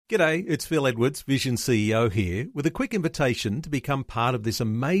G'day, it's Phil Edwards, Vision CEO here, with a quick invitation to become part of this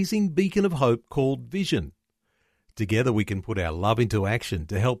amazing beacon of hope called Vision. Together we can put our love into action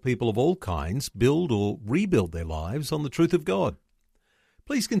to help people of all kinds build or rebuild their lives on the truth of God.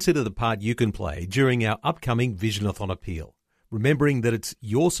 Please consider the part you can play during our upcoming Visionathon appeal, remembering that it's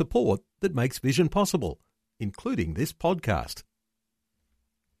your support that makes Vision possible, including this podcast.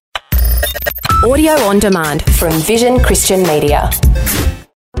 Audio on demand from Vision Christian Media.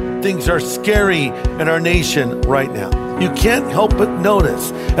 Things are scary in our nation right now. You can't help but notice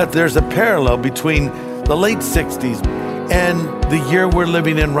that there's a parallel between the late 60s and the year we're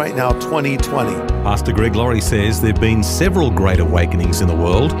living in right now, 2020. Pastor Greg Laurie says there have been several great awakenings in the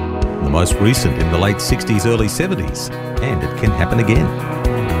world, the most recent in the late 60s, early 70s, and it can happen again.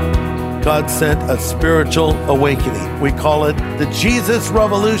 God sent a spiritual awakening. We call it the Jesus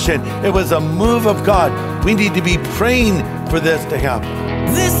Revolution. It was a move of God. We need to be praying for this to happen.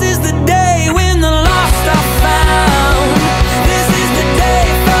 This is the day when the lost are found. This is the day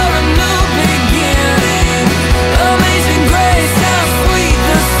for a new beginning. Amazing grace, how sweet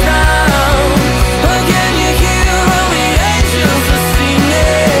the sound. Again you hear all the angels are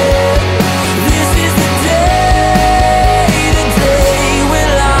singing. This is the day when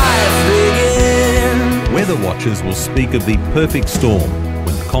life begins. Weather watchers will speak of the perfect storm,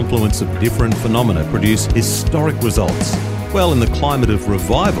 when the confluence of different phenomena produce historic results. Well, in the climate of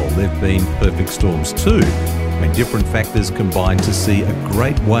revival, there have been perfect storms too, when different factors combine to see a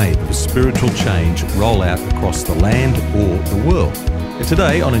great wave of spiritual change roll out across the land or the world. And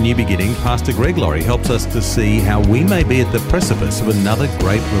today, on A New Beginning, Pastor Greg Laurie helps us to see how we may be at the precipice of another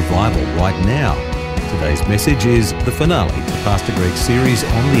great revival right now. Today's message is the finale to Pastor Greg's series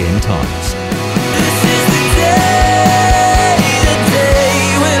on the end times. This is the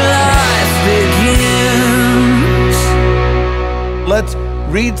day when life begins. Let's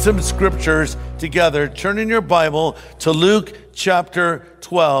read some scriptures together. Turn in your Bible to Luke chapter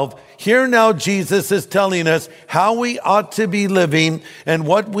 12. Here now Jesus is telling us how we ought to be living and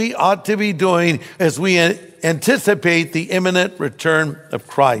what we ought to be doing as we anticipate the imminent return of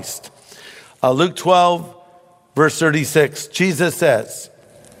Christ. Luke 12, verse 36, Jesus says,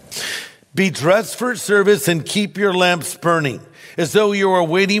 "Be dressed for service and keep your lamps burning, as though you are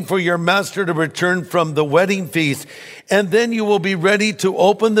waiting for your master to return from the wedding feast. And then you will be ready to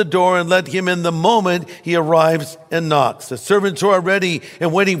open the door and let him in the moment he arrives and knocks. The servants who are ready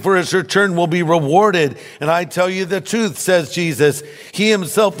and waiting for his return will be rewarded. And I tell you the truth, says Jesus, he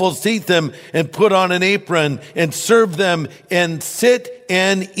himself will seat them and put on an apron and serve them and sit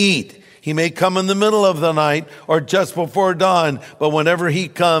and eat. He may come in the middle of the night or just before dawn, but whenever he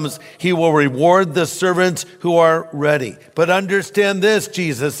comes, he will reward the servants who are ready. But understand this,"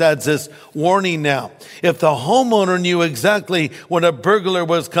 Jesus adds this warning now. "If the homeowner knew exactly when a burglar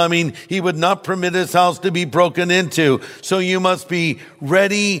was coming, he would not permit his house to be broken into. So you must be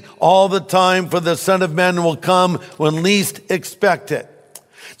ready all the time, for the Son of Man will come when least expected."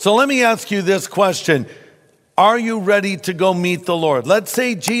 So let me ask you this question. Are you ready to go meet the Lord? Let's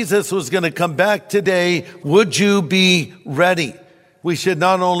say Jesus was going to come back today. Would you be ready? We should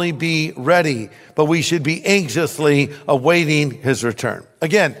not only be ready, but we should be anxiously awaiting his return.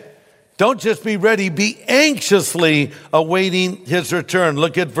 Again, don't just be ready, be anxiously awaiting his return.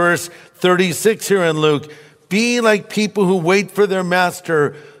 Look at verse 36 here in Luke. "Be like people who wait for their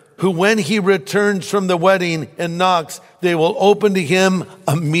master, who when he returns from the wedding and knocks, they will open to him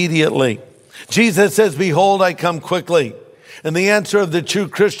immediately." Jesus says, "Behold, I come quickly." And the answer of the true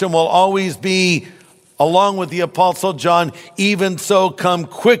Christian will always be, along with the Apostle John, "Even so, come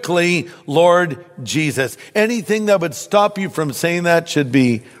quickly, Lord Jesus." Anything that would stop you from saying that should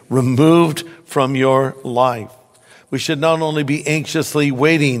be removed from your life. We should not only be anxiously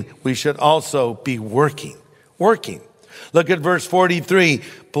waiting, we should also be working. Look at verse 43.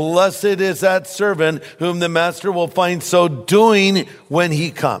 "Blessed is that servant whom the master will find so doing when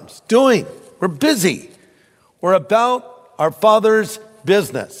he comes." Doing. We're busy. We're about our Father's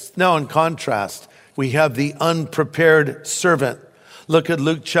business. Now, in contrast, we have the unprepared servant. Look at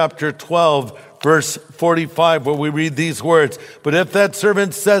Luke chapter 12, verse 45, where we read these words. "But if that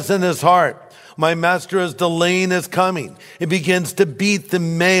servant says in his heart, 'My master is delaying his coming,' and begins to beat the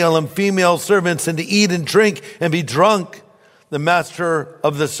male and female servants and to eat and drink and be drunk, the master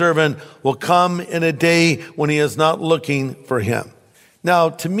of the servant will come in a day when he is not looking for him." Now,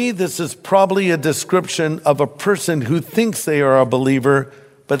 to me, this is probably a description of a person who thinks they are a believer,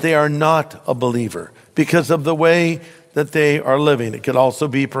 but they are not a believer because of the way that they are living. It could also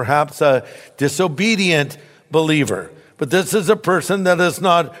be perhaps a disobedient believer. But this is a person that is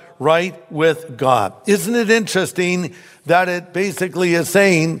not right with God. Isn't it interesting that it basically is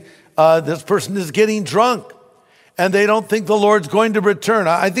saying this person is getting drunk and they don't think the Lord's going to return?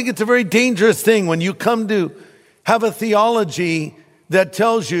 I think it's a very dangerous thing when you come to have a theology that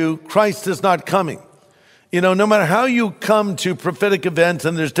tells you Christ is not coming. You know, no matter how you come to prophetic events,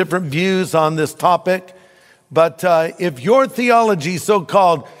 and there's different views on this topic, but if your theology,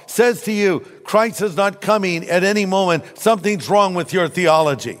 so-called, says to you, Christ is not coming at any moment, something's wrong with your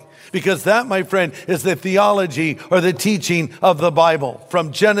theology. Because that, my friend, is the theology or the teaching of the Bible.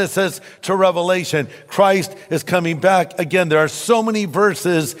 From Genesis to Revelation, Christ is coming back. Again, there are so many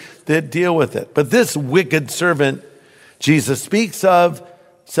verses that deal with it. But this wicked servant Jesus speaks of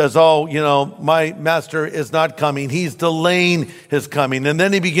says, oh, you know, my master is not coming. He's delaying his coming. And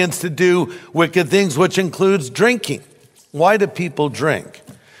then he begins to do wicked things, which includes drinking. Why do people drink?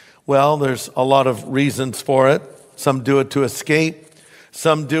 Well, there's a lot of reasons for it. Some do it to escape.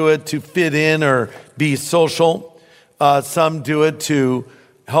 Some do it to fit in or be social. Some do it to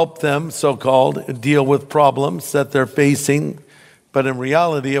help them, so-called, deal with problems that they're facing. But in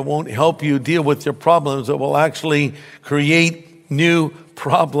reality, it won't help you deal with your problems. It will actually create new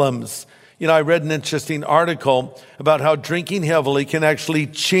problems. You know, I read an interesting article about how drinking heavily can actually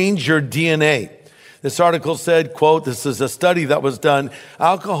change your DNA. This article said, quote, this is a study that was done,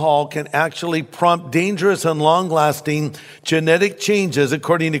 alcohol can actually prompt dangerous and long-lasting genetic changes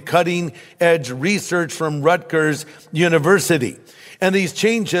according to cutting-edge research from Rutgers University. And these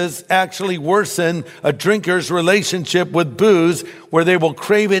changes actually worsen a drinker's relationship with booze, where they will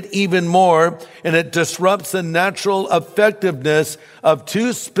crave it even more, and it disrupts the natural effectiveness of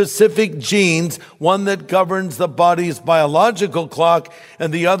two specific genes, one that governs the body's biological clock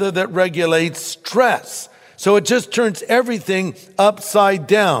and the other that regulates stress. So it just turns everything upside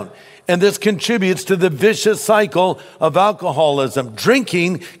down. And this contributes to the vicious cycle of alcoholism.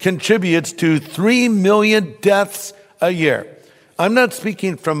 Drinking contributes to 3 million deaths a year. I'm not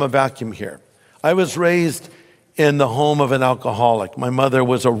speaking from a vacuum here. I was raised in the home of an alcoholic. My mother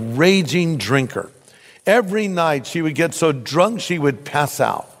was a raging drinker. Every night she would get so drunk she would pass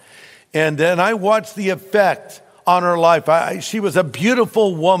out. And then I watched the effect on her life. She was a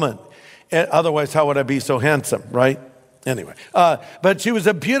beautiful woman. And otherwise, how would I be so handsome, right? Anyway, but she was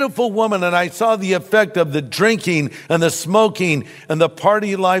a beautiful woman, and I saw the effect of the drinking and the smoking and the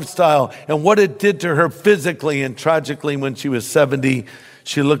party lifestyle and what it did to her physically. And tragically, when she was 70,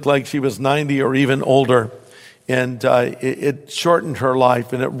 she looked like she was 90 or even older. And it shortened her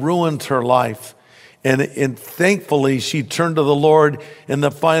life and it ruined her life. And thankfully, she turned to the Lord in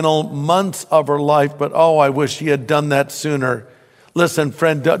the final months of her life. But oh, I wish she had done that sooner. Listen,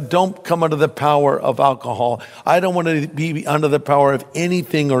 friend, don't come under the power of alcohol. I don't want to be under the power of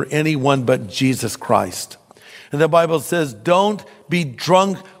anything or anyone but Jesus Christ. And the Bible says, don't be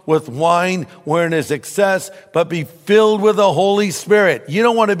drunk with wine wherein is excess, but be filled with the Holy Spirit. You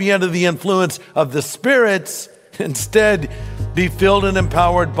don't want to be under the influence of the spirits. Instead, be filled and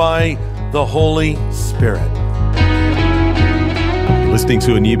empowered by the Holy Spirit. Listening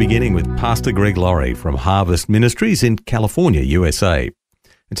to A New Beginning with Pastor Greg Laurie from Harvest Ministries in California, USA.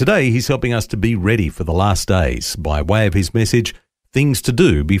 And today he's helping us to be ready for the last days by way of his message, Things to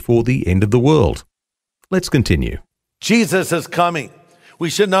Do Before the End of the World. Let's continue. Jesus is coming. We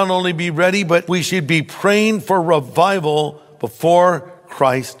should not only be ready, but we should be praying for revival before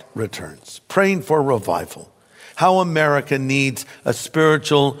Christ returns. Praying for revival. How America needs a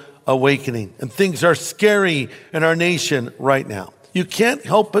spiritual awakening. And things are scary in our nation right now. You can't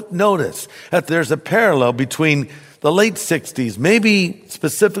help but notice that there's a parallel between the late 60s, maybe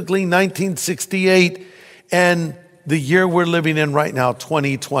specifically 1968, and the year we're living in right now,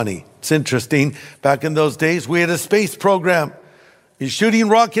 2020. It's interesting. Back in those days, we had a space program. You're shooting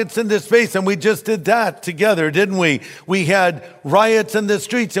rockets into space, and we just did that together, didn't we? We had riots in the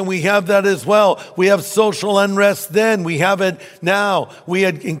streets, and we have that as well. We have social unrest then. We have it now. We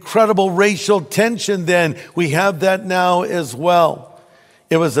had incredible racial tension then. We have that now as well.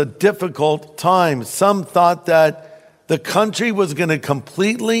 It was a difficult time. Some thought that the country was going to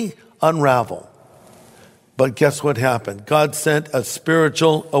completely unravel. But guess what happened? God sent a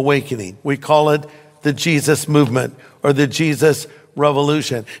spiritual awakening. We call it the Jesus movement or the Jesus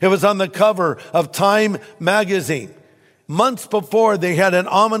Revolution. It was on the cover of Time magazine. Months before, they had an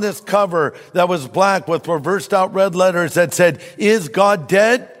ominous cover that was black with reversed out red letters that said, "Is God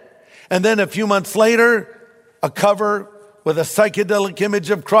dead?" And then a few months later, a cover with a psychedelic image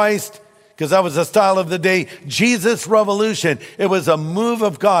of Christ because that was the style of the day. Jesus Revolution. It was a move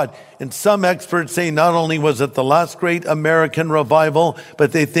of God. And some experts say not only was it the last great American revival,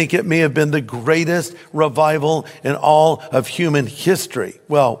 but they think it may have been the greatest revival in all of human history.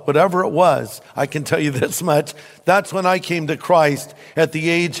 Well, whatever it was, I can tell you this much. That's when I came to Christ at the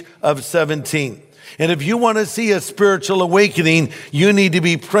age of 17. And if you want to see a spiritual awakening, you need to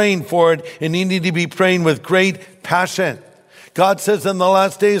be praying for it, and you need to be praying with great passion. God says in the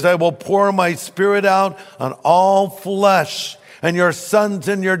last days, I will pour my spirit out on all flesh, and your sons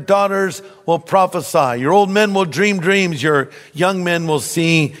and your daughters will prophesy. Your old men will dream dreams. Your young men will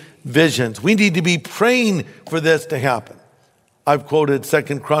see visions. We need to be praying for this to happen. I've quoted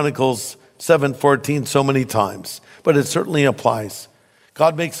 2 Chronicles 7:14 so many times, but it certainly applies.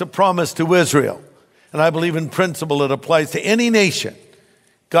 God makes a promise to Israel, and I believe in principle it applies to any nation.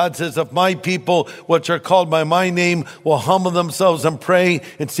 God says, if my people, which are called by my name, will humble themselves and pray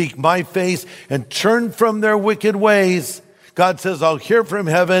and seek my face and turn from their wicked ways, God says, I'll hear from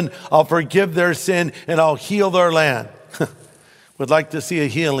heaven, I'll forgive their sin, and I'll heal their land. We'd like to see a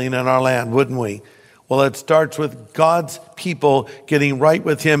healing in our land, wouldn't we? Well, it starts with God's people getting right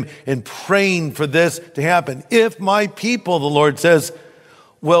with him and praying for this to happen. If my people, the Lord says,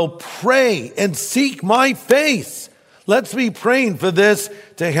 will pray and seek my face. Let's be praying for this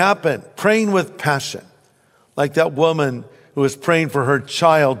to happen, praying with passion. Like that woman who was praying for her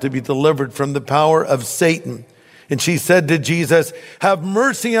child to be delivered from the power of Satan. And she said to Jesus, have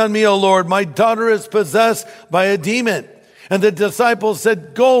mercy on me, O Lord. My daughter is possessed by a demon. And the disciples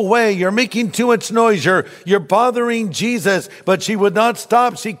said, go away. You're making too much noise. You're bothering Jesus. But she would not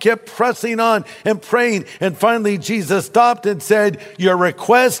stop. She kept pressing on and praying. And finally, Jesus stopped and said, your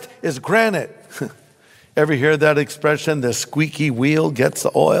request is granted. Ever hear that expression? The squeaky wheel gets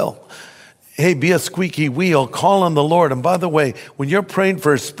the oil. Hey, be a squeaky wheel. Call on the Lord. And by the way, when you're praying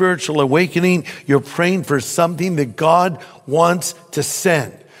for a spiritual awakening, you're praying for something that God wants to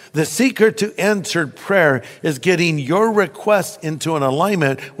send. The secret to answered prayer is getting your request into an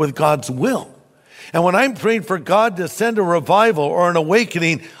alignment with God's will. And when I'm praying for God to send a revival or an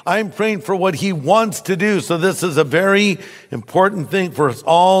awakening, I'm praying for what he wants to do. So this is a very important thing for us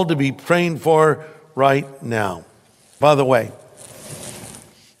all to be praying for right now. By the way,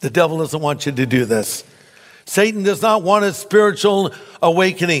 the devil doesn't want you to do this. Satan does not want a spiritual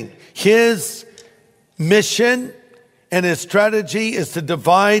awakening. His mission and his strategy is to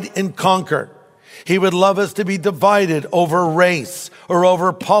divide and conquer. He would love us to be divided over race or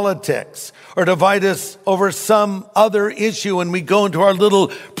over politics, or divide us over some other issue, and we go into our little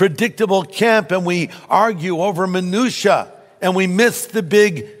predictable camp and we argue over minutia and we miss the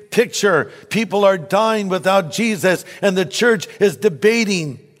big picture. People are dying without Jesus, and the church is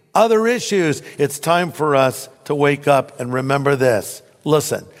debating other issues. It's time for us to wake up and remember this.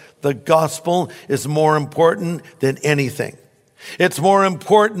 Listen, the gospel is more important than anything. It's more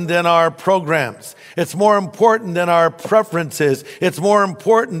important than our programs. It's more important than our preferences. It's more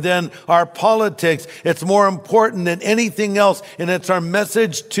important than our politics. It's more important than anything else, and it's our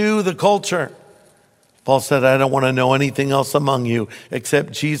message to the culture. Paul said, I don't want to know anything else among you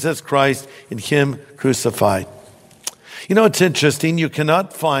except Jesus Christ and him crucified. You know, it's interesting. You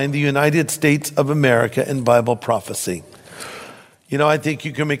cannot find the United States of America in Bible prophecy. You know, I think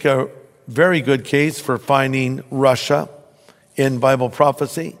you can make a very good case for finding Russia in Bible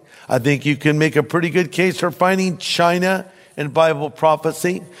prophecy. I think you can make a pretty good case for finding China in Bible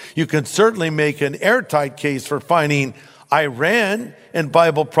prophecy. You can certainly make an airtight case for finding Iran in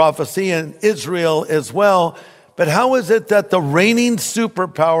Bible prophecy and Israel as well. But how is it that the reigning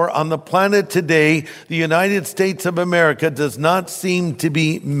superpower on the planet today, the United States of America, does not seem to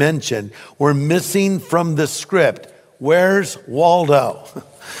be mentioned? We're missing from the script. Where's Waldo?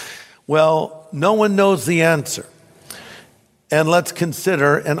 Well, no one knows the answer. And let's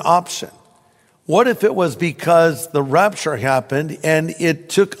consider an option. What if it was because the rapture happened and it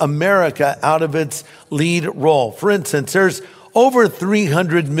took America out of its lead role? For instance, there's over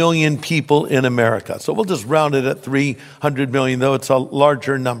 300 million people in America. So we'll just round it at 300 million, though it's a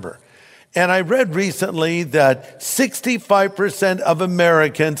larger number. And I read recently that 65% of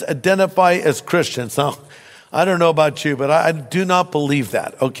Americans identify as Christians. Now, I don't know about you, but I do not believe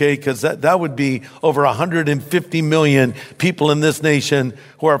that, okay? Because that would be over 150 million people in this nation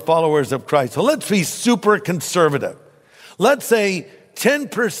who are followers of Christ. So let's be super conservative. Let's say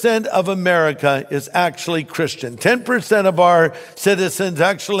 10% of America is actually Christian. 10% of our citizens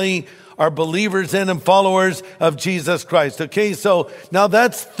actually are believers in and followers of Jesus Christ. Okay, so now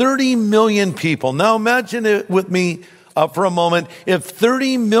that's 30 million people. Now imagine it with me for a moment. If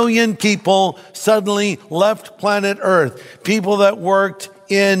 30 million people suddenly left planet Earth, people that worked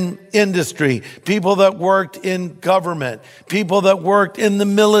in industry, people that worked in government, people that worked in the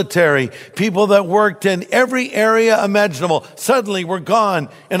military, people that worked in every area imaginable, suddenly were gone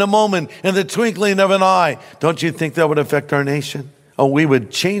in a moment, in the twinkling of an eye. Don't you think that would affect our nation? Oh, we would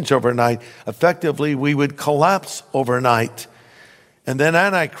change overnight. Effectively, we would collapse overnight. And then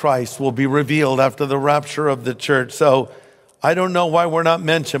Antichrist will be revealed after the rapture of the church. So I don't know why we're not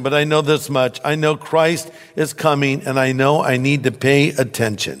mentioned, but I know this much. I know Christ is coming, and I know I need to pay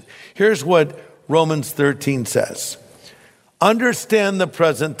attention. Here's what Romans 13 says. Understand the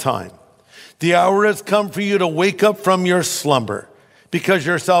present time. The hour has come for you to wake up from your slumber, because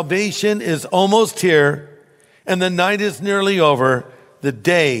your salvation is almost here, and the night is nearly over. The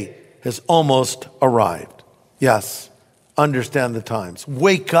day has almost arrived. Yes, understand the times.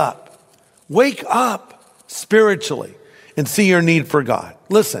 Wake up. Wake up spiritually and see your need for God.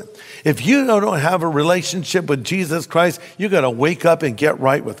 Listen, if you don't have a relationship with Jesus Christ, you got to wake up and get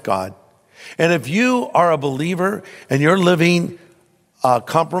right with God. And if you are a believer and you're living a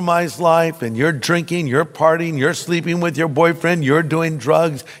compromised life and you're drinking, you're partying, you're sleeping with your boyfriend, you're doing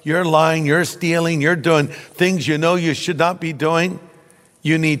drugs, you're lying, you're stealing, you're doing things you know you should not be doing,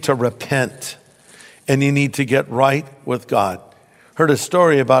 you need to repent and you need to get right with God. Heard a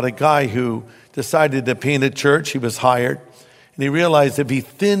story about a guy who decided to paint a church. He was hired, and he realized if he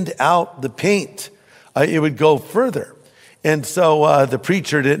thinned out the paint, it would go further. And so the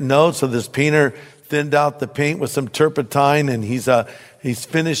preacher didn't know, so this painter thinned out the paint with some turpentine, and he's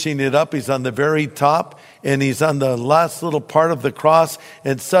finishing it up. He's on the very top, and he's on the last little part of the cross,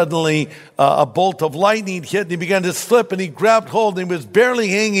 and suddenly a bolt of lightning hit, and he began to slip, and he grabbed hold, and he was barely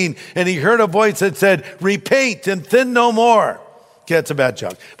hanging, and he heard a voice that said, "Repaint and thin no more." Okay, that's a bad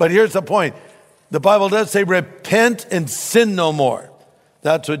joke. But here's the point. The Bible does say, repent and sin no more.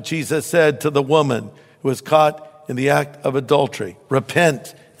 That's what Jesus said to the woman who was caught in the act of adultery.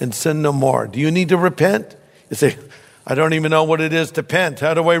 Repent and sin no more. Do you need to repent? You say, I don't even know what it is to pent.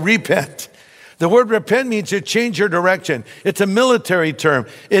 How do I repent? The word repent means to change your direction. It's a military term.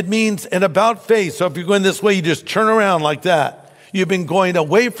 It means an about face. So if you're going this way, you just turn around like that. You've been going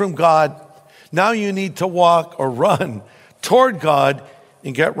away from God. Now you need to walk or run toward God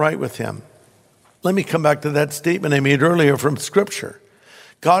and get right with Him. Let me come back to that statement I made earlier from Scripture.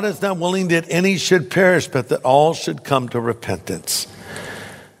 God is not willing that any should perish, but that all should come to repentance.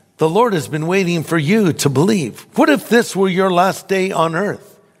 The Lord has been waiting for you to believe. What if this were your last day on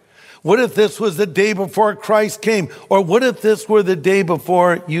earth? What if this was the day before Christ came? Or what if this were the day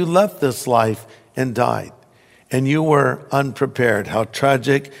before you left this life and died, and you were unprepared? How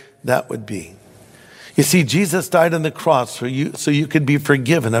tragic that would be. You see, Jesus died on the cross for you, so you could be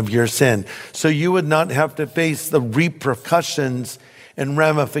forgiven of your sin, so you would not have to face the repercussions and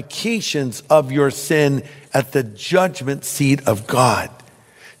ramifications of your sin at the judgment seat of God.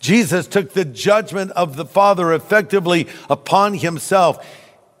 Jesus took the judgment of the Father effectively upon Himself.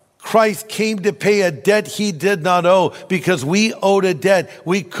 Christ came to pay a debt He did not owe, because we owed a debt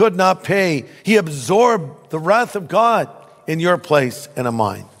we could not pay. He absorbed the wrath of God in your place and in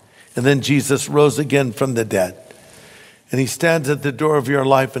mine. And then Jesus rose again from the dead. And He stands at the door of your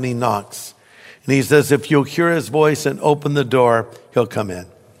life and He knocks. And He says, if you'll hear His voice and open the door, He'll come in.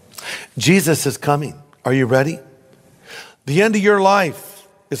 Jesus is coming. Are you ready? The end of your life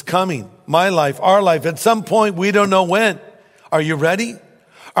is coming. My life, our life. At some point, we don't know when. Are you ready?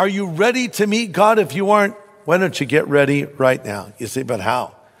 Are you ready to meet God? If you aren't, why don't you get ready right now? You say, but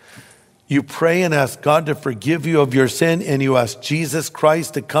how? You pray and ask God to forgive you of your sin, and you ask Jesus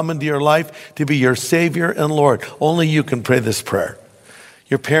Christ to come into your life to be your Savior and Lord. Only you can pray this prayer.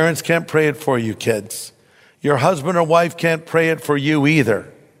 Your parents can't pray it for you, kids. Your husband or wife can't pray it for you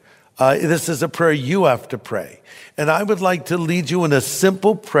either. This is a prayer you have to pray. And I would like to lead you in a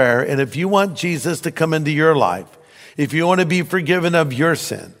simple prayer. And if you want Jesus to come into your life, if you want to be forgiven of your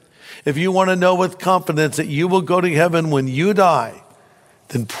sin, if you want to know with confidence that you will go to heaven when you die,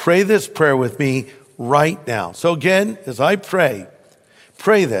 then pray this prayer with me right now. So again, as I pray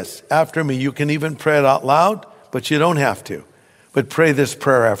this after me. You can even pray it out loud, but you don't have to. But pray this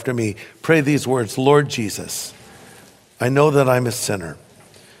prayer after me. Pray these words, Lord Jesus, I know that I'm a sinner,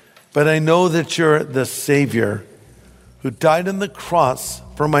 but I know that you're the Savior who died on the cross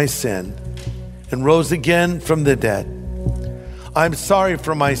for my sin and rose again from the dead. I'm sorry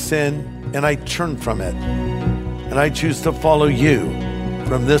for my sin, and I turn from it. And I choose to follow you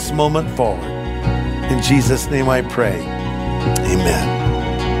from this moment forward. In Jesus' name I pray. Amen.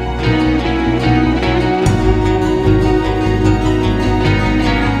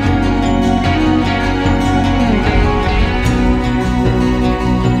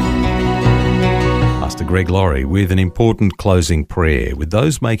 Greg Laurie with an important closing prayer with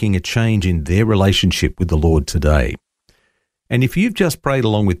those making a change in their relationship with the Lord today. And if you've just prayed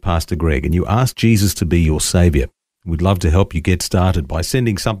along with Pastor Greg and you asked Jesus to be your Saviour, we'd love to help you get started by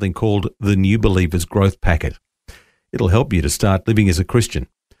sending something called the New Believers Growth Packet. It'll help you to start living as a Christian.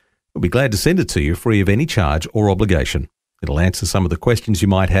 We'll be glad to send it to you free of any charge or obligation. It'll answer some of the questions you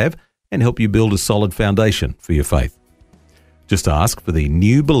might have and help you build a solid foundation for your faith. Just ask for the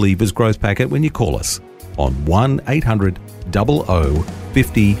New Believers Growth Packet when you call us on 1-800-00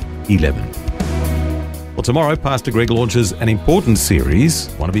 5011. Well, tomorrow, Pastor Greg launches an important series,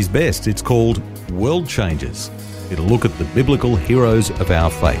 one of his best. It's called World Changers. It'll look at the biblical heroes of our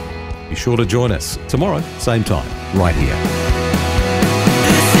faith. Be sure to join us tomorrow, same time, right here.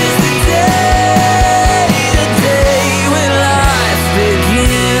 This is the day when life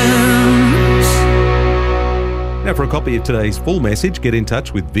begins. Now, for a copy of today's full message, get in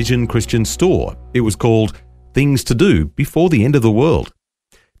touch with Vision Christian Store. It was called Things to Do Before the End of the World.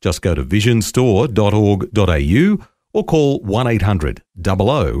 Just go to visionstore.org.au or call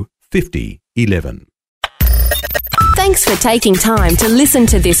 1-800-00 5011. Thanks for taking time to listen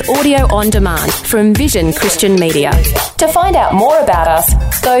to this audio on demand from Vision Christian Media. To find out more about us,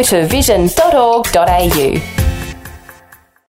 go to vision.org.au.